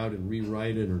white it out and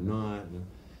rewrite it or not?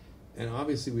 And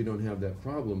obviously we don't have that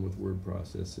problem with word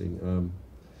processing.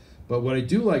 But what I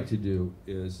do like to do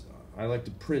is I like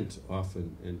to print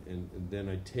often, and then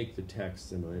I take the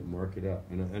text and I mark it up.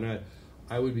 And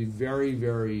I would be very,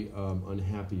 very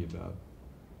unhappy about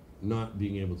not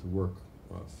being able to work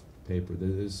off paper.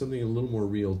 There's something a little more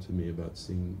real to me about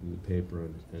seeing the paper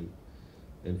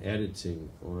and editing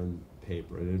on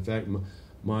paper. And in fact,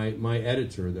 my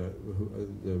editor,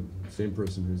 the same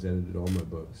person who's edited all my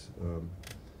books,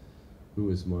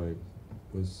 who I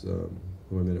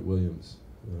met at Williams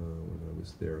when I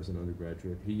was there as an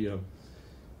undergraduate, he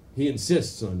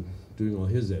insists on doing all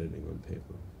his editing on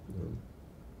paper,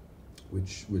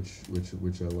 which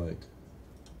I like.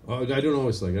 I don't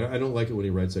always like it. I don't like it when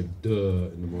he writes like "duh"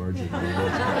 in the margin.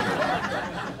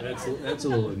 That's a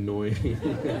little annoying.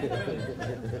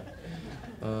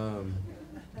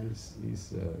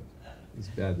 He's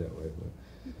bad that way,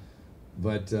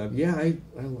 but yeah, I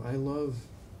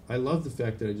love the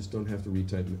fact that I just don't have to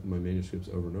retype my manuscripts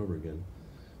over and over again.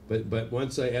 But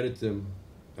once I edit them,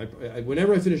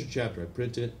 whenever I finish a chapter, I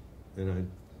print it and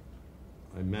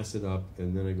I mess it up,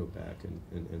 and then I go back and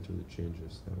enter the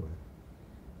changes that way.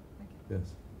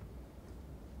 Yes.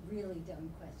 Really dumb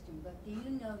question, but do you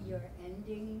know your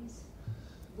endings?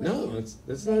 No,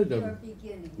 that's not a dumb. Your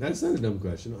beginning. That's not a dumb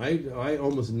question. I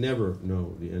almost never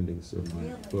know the endings of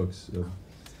my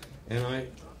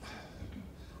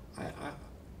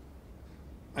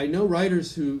I know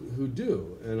writers who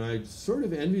do, and I sort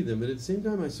of envy them, but at the same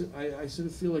time, I sort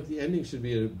of feel like the ending should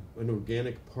be an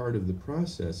organic part of the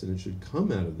process, and it should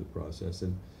come out of the process.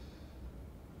 And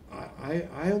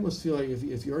I almost feel like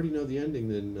if you already know the ending,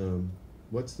 then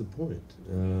what's the point?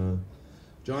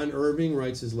 John Irving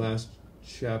writes his last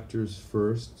chapters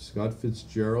first. Scott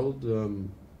Fitzgerald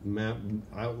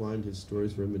outlined his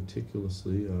stories very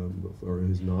meticulously, or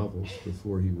his novels,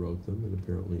 before he wrote them, and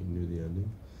apparently knew the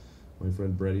ending. My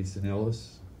friend Bret Easton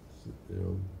Ellis,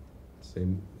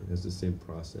 has the same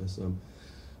process.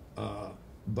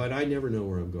 But I never know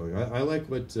where I'm going. I like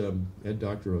what Ed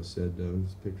Doctorow said.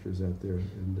 His picture's out there,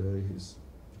 and he's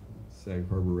Sag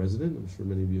Harbor resident. I'm sure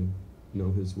many of you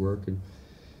know his work. And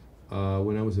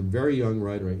when I was a very young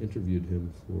writer, I interviewed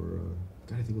him for,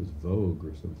 I think it was Vogue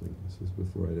or something. This was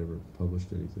before I'd ever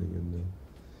published anything. And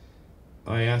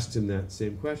I asked him that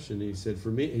same question. He said, for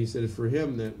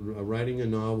him, that writing a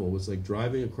novel was like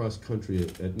driving across country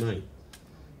at night.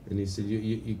 And he said,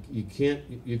 you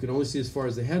can only see as far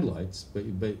as the headlights, but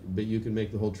you can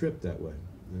make the whole trip that way.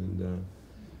 And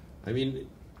I mean,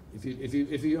 if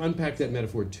you unpack that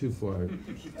metaphor too far, it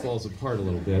falls apart a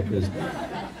little bit. Because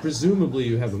presumably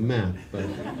you have a map, but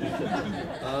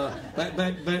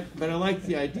I like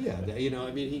the idea that,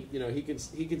 I mean,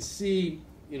 he can see,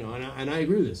 and I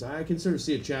agree with this. I can sort of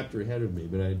see a chapter ahead of me,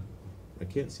 but I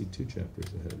can't see two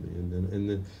chapters ahead of me, and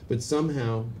then but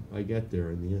somehow I get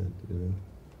there in the end.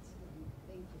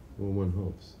 Thank you. Well, one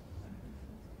hopes.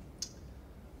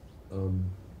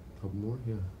 Couple more,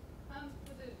 yeah.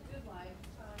 For the good life,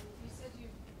 you said you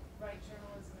write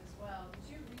journalism as well.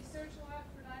 Did you research a lot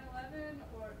for 9/11,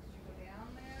 or did you go down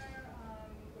there?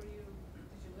 Did you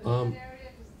live in that area?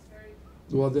 Because it's very.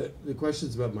 Well, the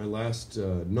question's about my last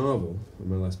novel, or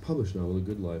my last published novel, The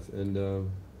Good Life, and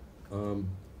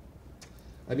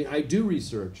I mean, I do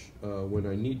research when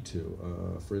I need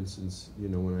to. For instance,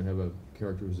 when I have a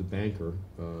character who's a banker,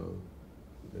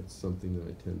 that's something that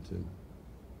I tend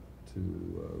to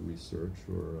research.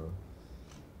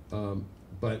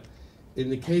 But in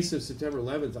the case of September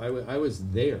 11th, I was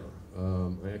there.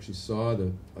 I actually saw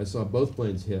both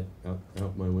planes hit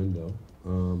out my window.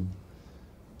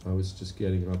 I was just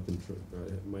getting up and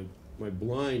my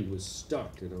blind was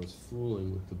stuck, and I was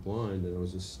fooling with the blind, and I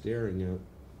was just staring out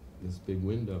this big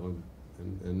window,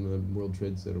 and the World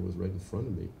Trade Center was right in front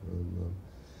of me.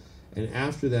 And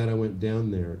after that, I went down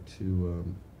there to,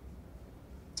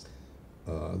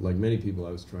 like many people,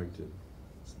 I was trying to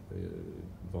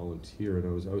volunteer, and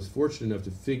I was fortunate enough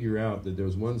to figure out that there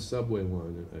was one subway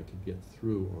line that I could get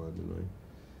through on,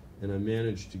 and I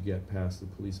managed to get past the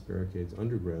police barricades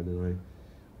underground, and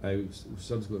I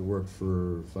subsequently worked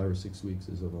for 5 or 6 weeks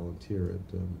as a volunteer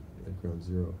at Ground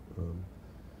Zero.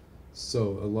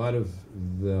 So a lot of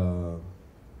the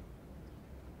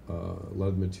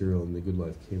material in The Good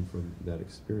Life came from that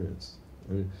experience.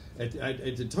 I mean, at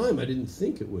the time, I didn't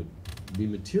think it would be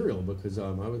material, because I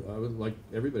was like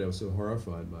everybody. I was so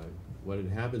horrified by what had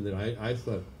happened that I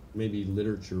thought maybe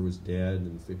literature was dead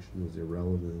and fiction was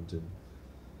irrelevant, and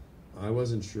I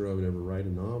wasn't sure I would ever write a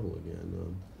novel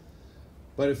again.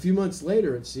 But a few months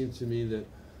later, it seemed to me that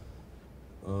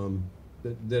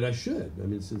that I should. I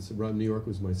mean, since New York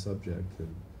was my subject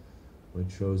and my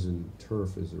chosen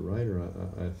turf as a writer,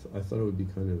 I thought it would be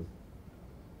kind of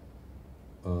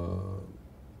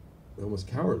almost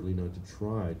cowardly not to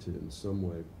try to, in some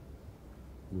way,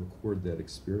 record that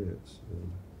experience.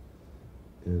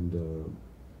 And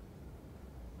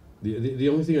the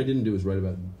only thing I didn't do was write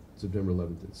about September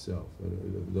 11th itself.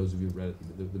 Those of you who read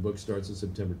it, the book starts on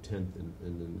September 10th, and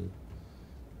then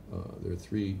there are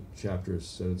 3 chapters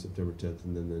set on September 10th,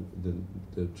 and then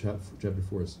the chapter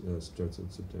 4 starts on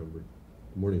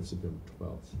morning of September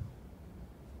 12th.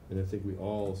 And I think we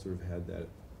all sort of had that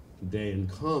day in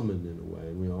common in a way,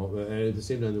 and at the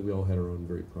same time that we all had our own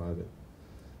very private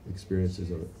experiences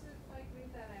of it. Like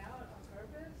leave that out on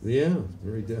purpose? Yeah,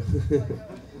 very definitely.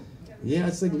 Yeah,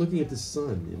 it's like looking at the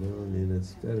sun, I mean,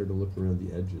 it's better to look around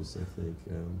the edges, I think.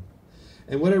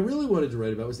 And what I really wanted to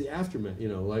write about was the aftermath,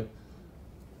 like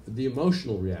the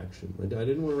emotional reaction. I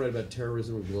didn't want to write about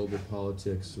terrorism or global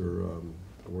politics or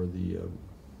the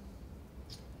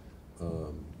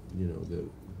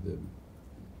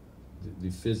the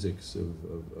physics of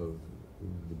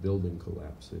the building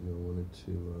collapsing.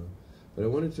 But I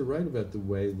wanted to write about the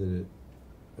way that it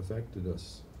affected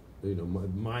us.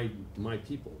 My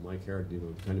people, my character,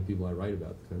 the kind of people I write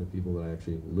about, the kind of people that I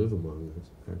actually live among,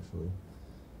 actually.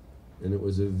 And it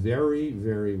was a very,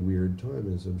 very weird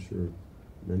time, as I'm sure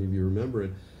many of you remember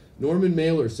it. Norman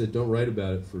Mailer said, don't write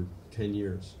about it for 10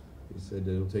 years. He said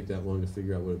it'll take that long to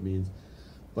figure out what it means.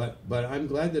 But I'm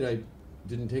glad that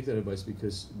didn't take that advice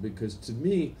because to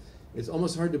me, it's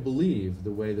almost hard to believe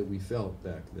the way that we felt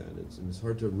back then. It's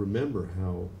hard to remember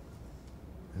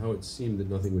how it seemed that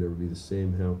nothing would ever be the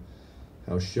same,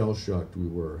 how shell-shocked we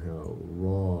were, how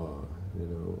raw, you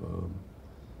know.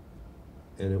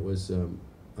 And it was, I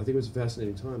think it was a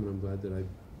fascinating time, and I'm glad that I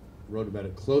wrote about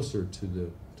it closer to the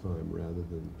time rather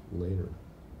than later.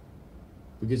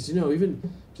 Because, you know, even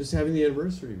just having the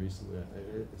anniversary recently,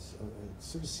 it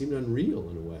sort of seemed unreal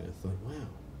in a way. I thought, wow,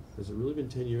 has it really been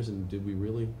 10 years, and did we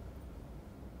really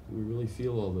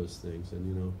feel all those things? And,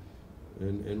 you know,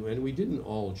 and we didn't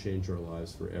all change our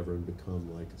lives forever and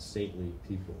become like saintly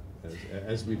people,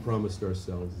 as we promised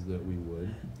ourselves that we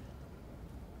would.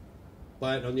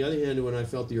 But on the other hand, when I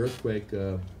felt the earthquake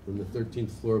on the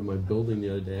 13th floor of my building the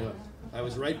other day, I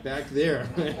was right back there.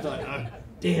 I thought,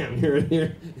 damn,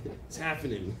 here, it's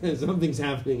happening. Something's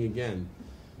happening again.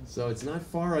 So it's not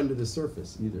far under the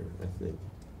surface either, I think.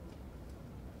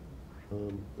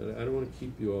 But I don't want to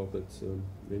keep you all, but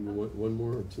maybe one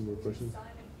more or two more questions. Sign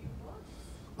a few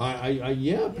books.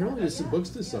 Yeah, apparently there's some books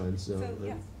to sign. So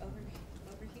yes,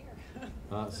 over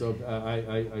here. So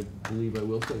I believe I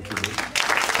will thank you.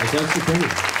 Thanks for coming.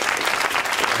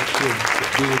 Thanks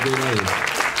for being a great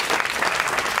audience.